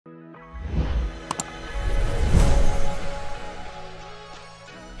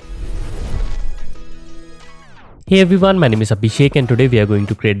Hey everyone, my name is Abhishek and today we are going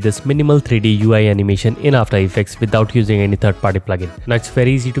to create this minimal 3D UI animation in After Effects without using any third-party plugin. Now it's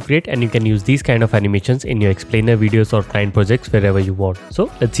very easy to create and you can use these kind of animations in your explainer videos or client projects wherever you want.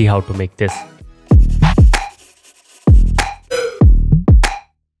 So let's see how to make this.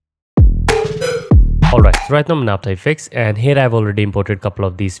 Alright, so right now I'm in After Effects and here I've already imported a couple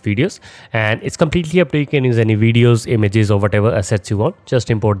of these videos and it's completely up to you. You can use any videos, images or whatever assets you want.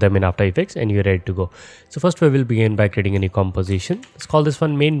 Just import them in After Effects and you're ready to go. So first we will begin by creating a new composition. Let's call this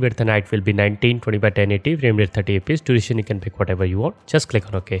one main. Width and height will be 1920 by 1080, frame rate 30 fps, duration you can pick whatever you want. Just click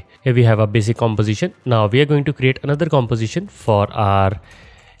on OK. Here we have a basic composition. Now we are going to create another composition for our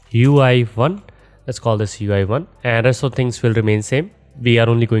UI1. Let's call this UI1 and rest of things will remain same. We are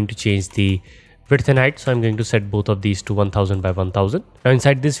only going to change the width and height, so I'm going to set both of these to 1000 by 1000. Now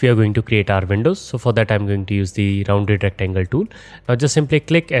inside this we are going to create our windows, so for that I'm going to use the rounded rectangle tool. Now just simply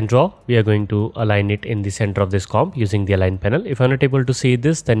click and draw. We are going to align it in the center of this comp using the align panel. If you're not able to see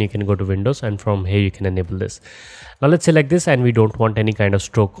this, then you can go to windows and from here you can enable this. Now let's select this and we don't want any kind of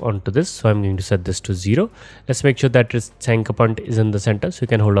stroke onto this, so I'm going to set this to 0. Let's make sure that its anchor point is in the center, so you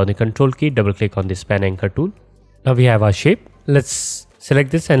can hold on the control key, double click on the span anchor tool. Now we have our shape. Let's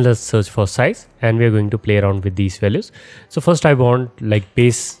select this and let's search for size and we are going to play around with these values. So first I want like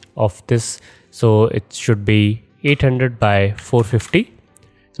base of this, so it should be 800 by 450.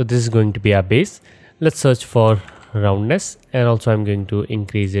 So this is going to be our base. Let's search for roundness and also I'm going to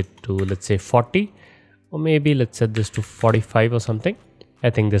increase it to let's say 40 or maybe let's set this to 45 or something.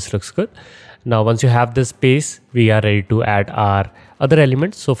 I think this looks good. Now once you have this base, we are ready to add our other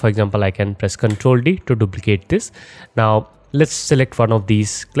elements. So for example, I can press Ctrl D to duplicate this. Now let's select one of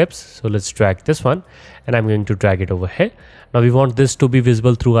these clips. So let's drag this one and I'm going to drag it over here. Now we want this to be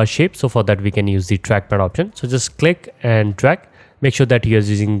visible through our shape. So for that we can use the trackpad option. So just click and drag. Make sure that you're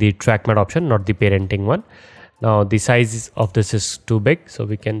using the trackpad option, not the parenting one. Now the size of this is too big, so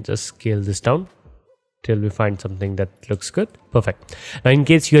we can just scale this down till we find something that looks good. Perfect. Now in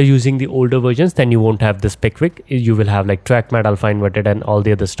case you are using the older versions, then you won't have this pickwick. You will have like trackmat, alpha inverted and all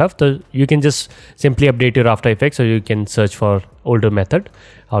the other stuff. So you can just simply update your After Effects, or you can search for older method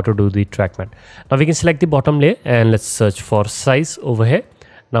how to do the trackmat. Now we can select the bottom layer and let's search for size over here.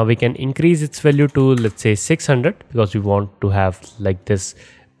 Now we can increase its value to let's say 600 because we want to have like this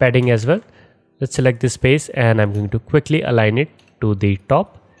padding as well. Let's select this space and I'm going to quickly align it to the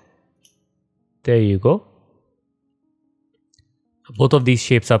top. There you go. Both of these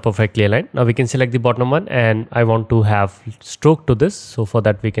shapes are perfectly aligned. Now we can select the bottom one and I want to have stroke to this. So for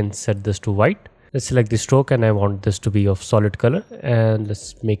that we can set this to white. Let's select the stroke and I want this to be of solid color and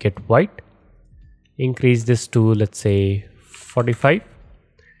let's make it white. Increase this to let's say 45.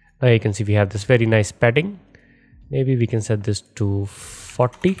 Now you can see we have this very nice padding. Maybe we can set this to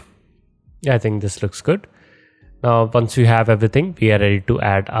 40. Yeah, I think this looks good. Now once we have everything, we are ready to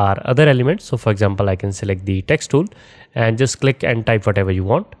add our other elements. So for example, I can select the text tool and just click and type whatever you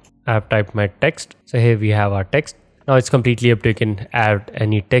want. I have typed my text. So here we have our text. Now it's completely up to you. You can add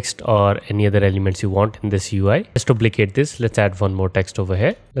any text or any other elements you want in this UI. Let's duplicate this. Let's add one more text over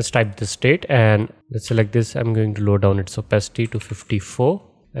here. Let's type this straight and let's select this. I'm going to lower down its opacity to 54.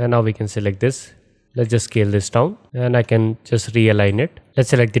 And now we can select this. Let's just scale this down and I can just realign it. Let's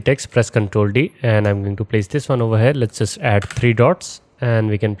select the text, press Ctrl D and I'm going to place this one over here. Let's just add 3 dots and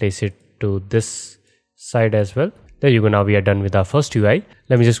we can place it to this side as well. There you go. Now we are done with our first UI.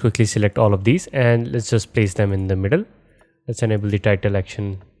 Let me just quickly select all of these and let's just place them in the middle. Let's enable the title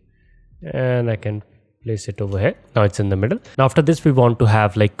action and I can place it over here. Now it's in the middle. Now after this we want to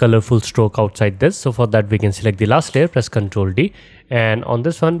have like colorful stroke outside this. So for that we can select the last layer, press Ctrl D and on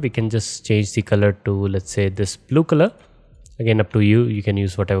this one we can just change the color to let's say this blue color. Again up to you, you can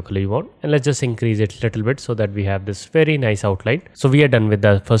use whatever color you want and let's just increase it a little bit so that we have this very nice outline. So we are done with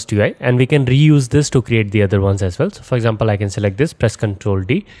the first UI and we can reuse this to create the other ones as well. So for example, I can select this, press Ctrl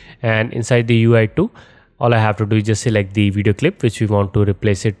D and inside the UI2 all I have to do is just select the video clip which we want to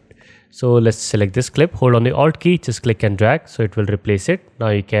replace it. So let's select this clip, hold on the Alt key, just click and drag so it will replace it. Now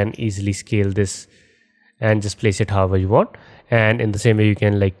you can easily scale this and just place it however you want. And in the same way you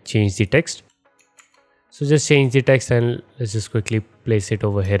can like change the text. So just change the text and let's just quickly place it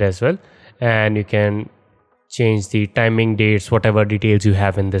over here as well. And you can change the timing, dates, whatever details you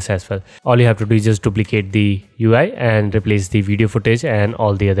have in this as well. All you have to do is just duplicate the UI and replace the video footage and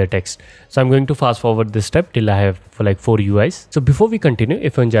all the other text. So I'm going to fast forward this step till I have for like 4 UIs. So before we continue,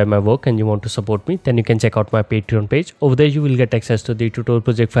 if you enjoy my work and you want to support me, then you can check out my Patreon page. Over there you will get access to the tutorial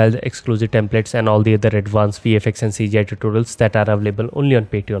project files, exclusive templates and all the other advanced VFX and CGI tutorials that are available only on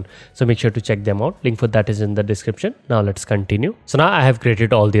Patreon. So make sure to check them out. Link for that is in the description. Now let's continue. So now I have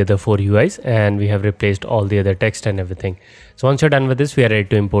created all the other 4 UIs and we have replaced all the other text and everything. So once you're done with this, we are ready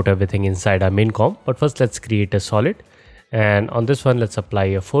to import everything inside our main comp. But first let's create a solid, and on this one let's apply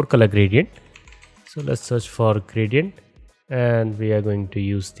a 4-color gradient. So let's search for gradient, and we are going to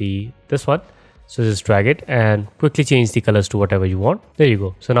use this one. So just drag it and quickly change the colors to whatever you want. There you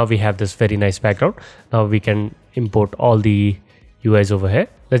go. So now we have this very nice background. Now we can import all the UIs over here.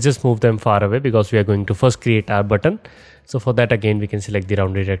 Let's just move them far away because we are going to first create our button. So for that, again, we can select the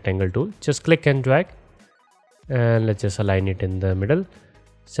rounded rectangle tool. Just click and drag, and let's just align it in the middle.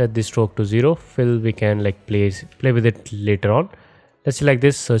 Set the stroke to 0. Fill, we can like play with it later on. Let's select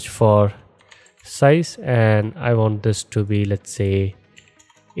this, search for size, and I want this to be, let's say,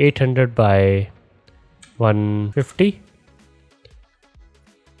 800 by 150.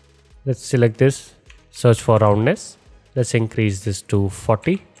 Let's select this, search for roundness. Let's increase this to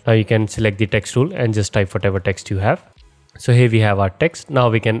 40. Now you can select the text tool and just type whatever text you have. So here we have our text. Now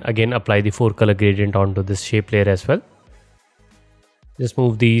we can again apply the 4-color gradient onto this shape layer as well. Just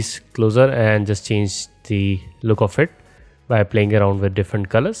move these closer and just change the look of it by playing around with different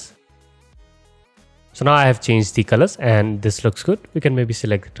colors. So now I have changed the colors and this looks good. We can maybe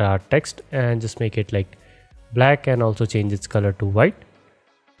select our text and just make it like black and also change its color to white.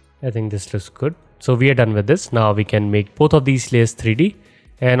 I think this looks good. So we are done with this. Now we can make both of these layers 3D,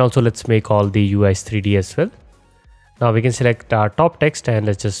 and also let's make all the UIs 3D as well. Now we can select our top text and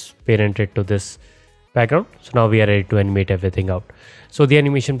let's just parent it to this background. So now we are ready to animate everything out. So the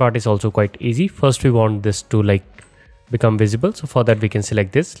animation part is also quite easy. First we want this to like become visible. So for that we can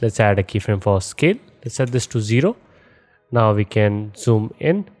select this. Let's add a keyframe for scale. Let's set this to 0. Now we can zoom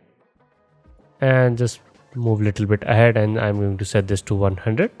in and just move a little bit ahead, and I'm going to set this to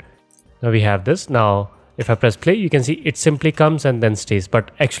 100. Now we have this. Now if I press play, you can see it simply comes and then stays,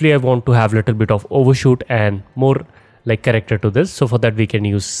 but actually I want to have a little bit of overshoot and more like character to this. So for that we can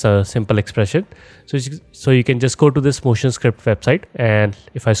use a simple expression. So you can just go to this motion script website, and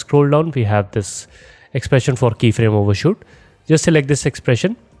if I scroll down, we have this expression for keyframe overshoot. Just select this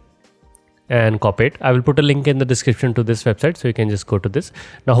expression and copy it. I will put a link in the description to this website, so you can just go to this.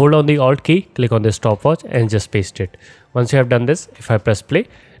 Now hold on the Alt key, click on this stopwatch and just paste it. Once you have done this, if I press play,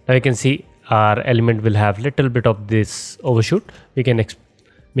 now you can see our element will have little bit of this overshoot. We can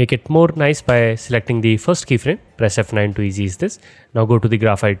make it more nice by selecting the first keyframe. Press F9 to ease this. Now go to the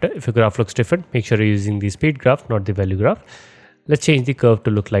graph editor. If your graph looks different, make sure you're using the speed graph, not the value graph. Let's change the curve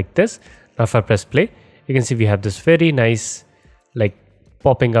to look like this. Now if I press play, you can see we have this very nice like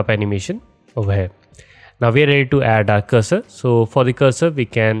popping up animation over here. Now we are ready to add our cursor. So for the cursor, we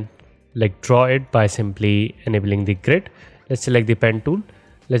can like draw it by simply enabling the grid. Let's select the pen tool.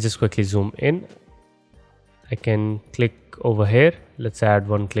 Let's just quickly zoom in. I can click over here. Let's add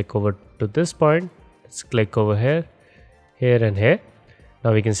one click over to this point. Let's click over here, here and here.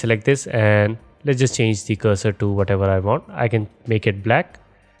 Now we can select this and let's just change the cursor to whatever I want. I can make it black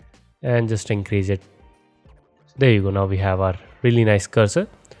and just increase it. There you go. Now we have our really nice cursor.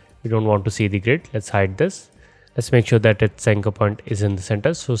 We don't want to see the grid. Let's hide this. Let's make sure that its anchor point is in the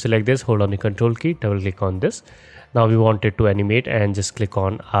center. So select this, hold on the control key, double click on this. Now we want it to animate and just click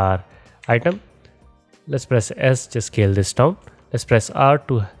on our item. Let's press S, just scale this down. Let's press R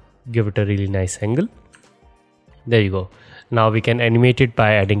to give it a really nice angle. There you go. Now we can animate it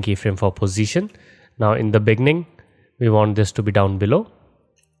by adding keyframe for position. Now in the beginning, we want this to be down below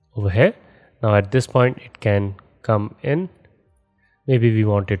over here. Now at this point, it can come in. Maybe we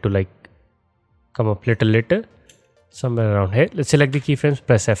want it to like come up little later, somewhere around here. Let's select the keyframes,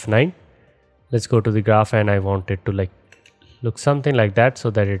 press F9. Let's go to the graph, and I want it to like look something like that so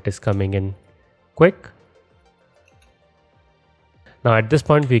that it is coming in quick. Now at this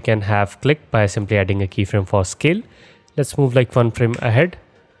point we can have click by simply adding a keyframe for scale. Let's move like 1 frame ahead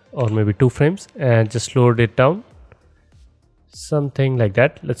or maybe 2 frames and just lower it down. Something like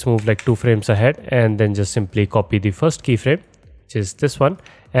that. Let's move like 2 frames ahead and then just simply copy the first keyframe, which is this one,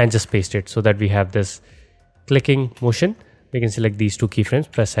 and just paste it so that we have this clicking motion. We can select these 2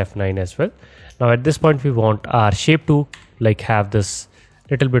 keyframes, press F9 as well. Now at this point we want our shape to like have this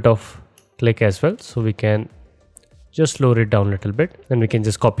little bit of click as well. So we can just lower it down a little bit. Then we can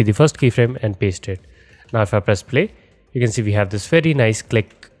just copy the first keyframe and paste it. Now if I press play, you can see we have this very nice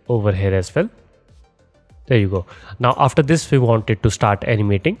click over here as well. There you go. Now after this we want it to start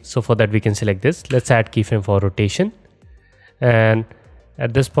animating. So for that we can select this. Let's add keyframe for rotation. And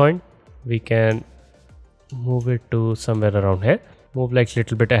at this point we can move it to somewhere around here. Move like a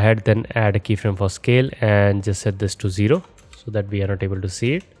little bit ahead, then add a keyframe for scale and just set this to 0 so that we are not able to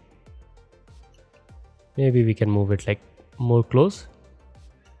see it. Maybe we can move it like more close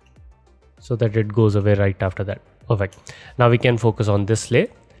so that it goes away right after that. Perfect. Now we can focus on this layer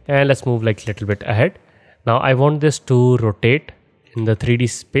and let's move like a little bit ahead. Now I want this to rotate in the 3D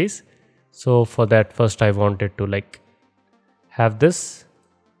space. So for that, first I want it to like have this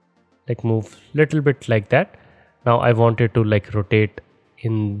like move little bit like that. Now I want it to like rotate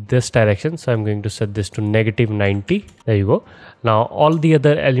in this direction, so I'm going to set this to -90. There you go. Now all the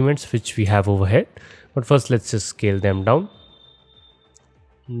other elements which we have over here, but first let's just scale them down.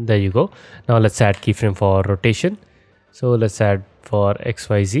 There you go. Now let's add keyframe for rotation. So let's add for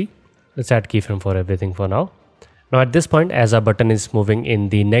XYZ. Let's add keyframe for everything for now. Now at this point, as our button is moving in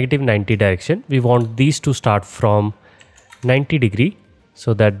the -90 direction, we want these to start from 90 degree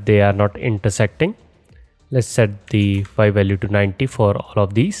so that they are not intersecting. Let's set the Y value to 90 for all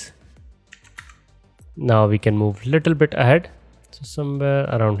of these. Now we can move a little bit ahead, so somewhere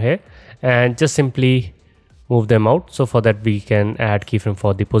around here, and just simply move them out. So for that we can add keyframe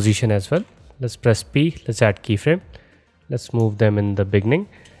for the position as well. Let's press P, let's add keyframe. Let's move them in the beginning.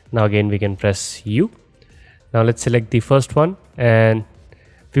 Now again we can press U. Now let's select the first one, and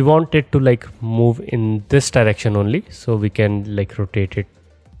we want it to like move in this direction only, so we can like rotate it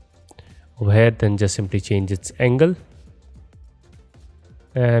over here, then just simply change its angle,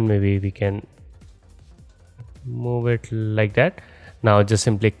 and maybe we can move it like that. Now just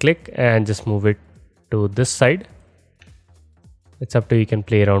simply click and just move it to this side. It's up to you, you can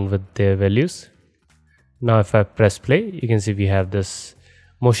play around with their values. Now if I press play, you can see we have this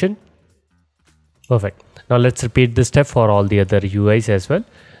motion. Perfect. Now let's repeat this step for all the other UIs as well.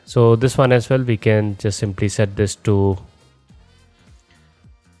 So this one as well, we can just simply set this to,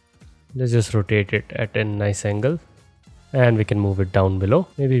 let's just rotate it at a nice angle, and we can move it down below.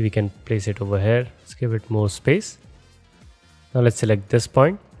 Maybe we can place it over here. Let's give it more space. Now let's select this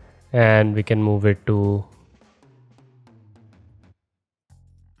point, and we can move it to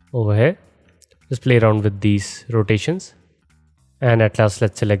over here. Just play around with these rotations, and at last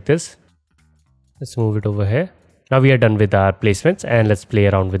let's select this. Let's move it over here. Now we are done with our placements, and let's play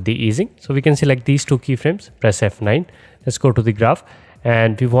around with the easing. So we can select these two keyframes, press F9. Let's go to the graph,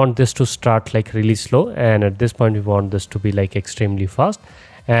 and we want this to start like really slow, and at this point we want this to be like extremely fast.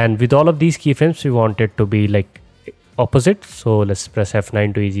 And with all of these keyframes, we want it to be like opposite. So let's press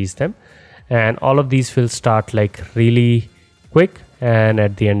F9 to ease them, and all of these will start like really quick, and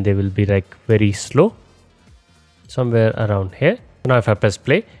at the end they will be like very slow, somewhere around here. Now if I press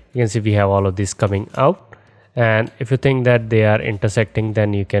play, you can see we have all of these coming out. And if you think that they are intersecting,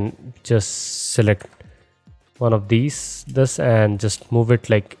 then you can just select one of these, this, and just move it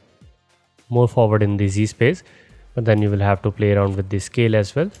like more forward in the Z space. But then you will have to play around with the scale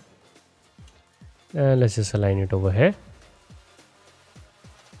as well. And let's just align it over here.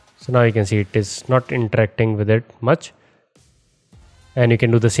 So now you can see it is not interacting with it much. And you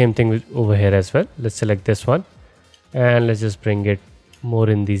can do the same thing over here as well. Let's select this one, and let's just bring it more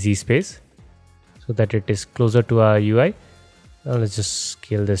in the Z space so that it is closer to our UI. Now let's just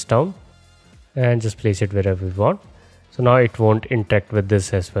scale this down and just place it wherever we want. So now it won't interact with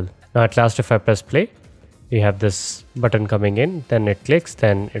this as well. Now at last, if I press play, we have this button coming in, then it clicks,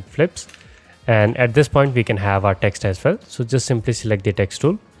 then it flips. And at this point we can have our text as well. So just simply select the text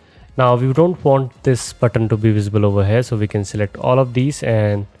tool. Now we don't want this button to be visible over here, so we can select all of these,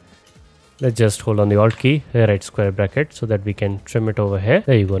 and let's just hold on the Alt key, right square bracket, so that we can trim it over here.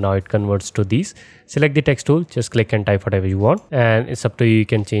 There you go. Now it converts to these. Select the text tool, just click and type whatever you want, and it's up to you. You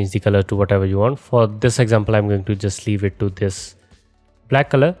can change the color to whatever you want. For this example, I'm going to just leave it to this black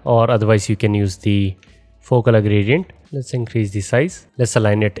color, or otherwise you can use the 4-color gradient. Let's increase the size. Let's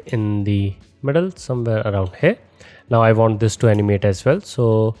align it in the middle, somewhere around here. Now I want this to animate as well.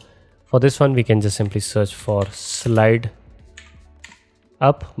 So for this one, we can just simply search for slide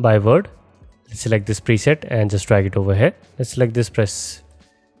up by word. Let's select this preset and just drag it over here. Let's select this, press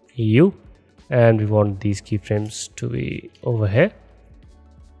U, and we want these keyframes to be over here.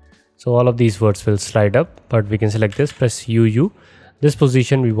 So all of these words will slide up, but we can select this, press UU. This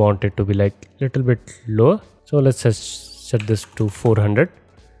position we want it to be like a little bit lower. So let's just set this to 400.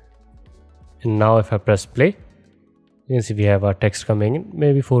 And now if I press play, you can see we have our text coming in.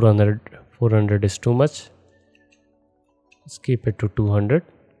 Maybe 400 is too much. Let's keep it to 200.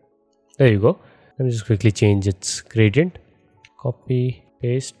 There you go. Let me just quickly change its gradient. Copy,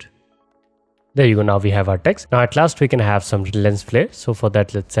 paste. There you go. Now we have our text. Now at last we can have some lens flare. So for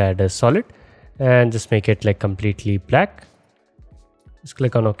that, let's add a solid and just make it like completely black. Just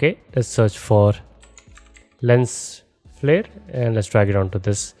click on OK. Let's search for lens flare and let's drag it onto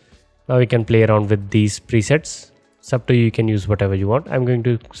this. Now we can play around with these presets. It's up to you. You can use whatever you want. I'm going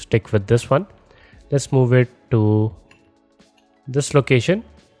to stick with this one. Let's move it to this location,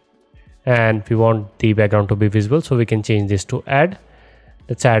 and we want the background to be visible, so we can change this to add.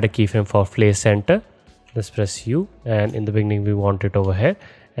 Let's add a keyframe for flare center. let's press U, and in the beginning we want it over here,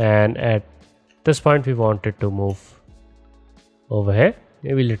 and at this point we want it to move over here,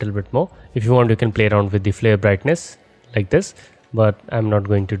 maybe a little bit more. If you want, you can play around with the flare brightness like this, but I'm not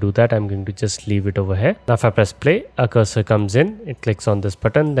going to do that. I'm going to just leave it over here. Now if I press play, a cursor comes in, it clicks on this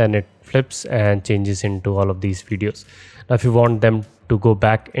button, then it flips and changes into all of these videos. Now if you want them to go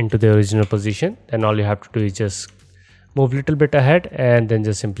back into the original position, then all you have to do is just move a little bit ahead and then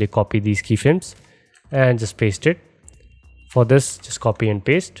just simply copy these keyframes and just paste it. For this, just copy and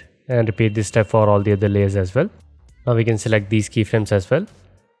paste and repeat this step for all the other layers as well. Now we can select these keyframes as well,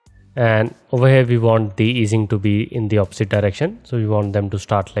 and over here we want the easing to be in the opposite direction, so we want them to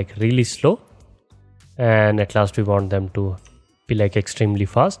start like really slow, and at last we want them to be like extremely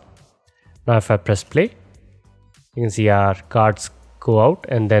fast. Now if I press play, you can see our cards go out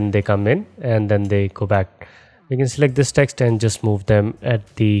and then they come in and then they go back. We can select this text and just move them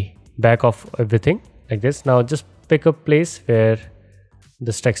at the back of everything like this. Now just pick a place where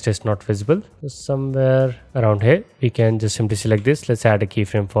this text is not visible, somewhere around here. We can just simply select this. Let's add a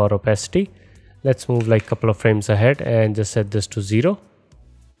keyframe for opacity. Let's move like a couple of frames ahead and just set this to 0,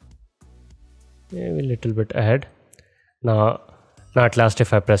 maybe a little bit ahead. Now at last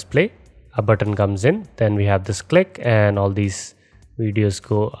if I press play, a button comes in, then we have this click and all these videos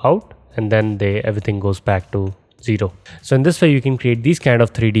go out, and then everything goes back to 0. So in this way you can create these kind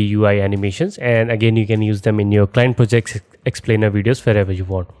of 3D UI animations, and again you can use them in your client projects, explainer videos, wherever you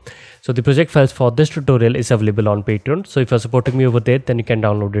want. So the project files for this tutorial is available on Patreon. So if you're supporting me over there, then you can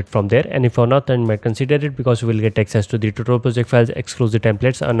download it from there, and if you're not, then you might consider it, because you will get access to the tutorial project files, exclusive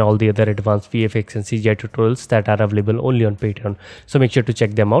templates, and all the other advanced VFX and CGI tutorials that are available only on Patreon. So make sure to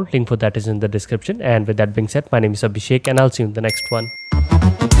check them out. Link for that is in the description. And with that being said, my name is Abhishek and I'll see you in the next one.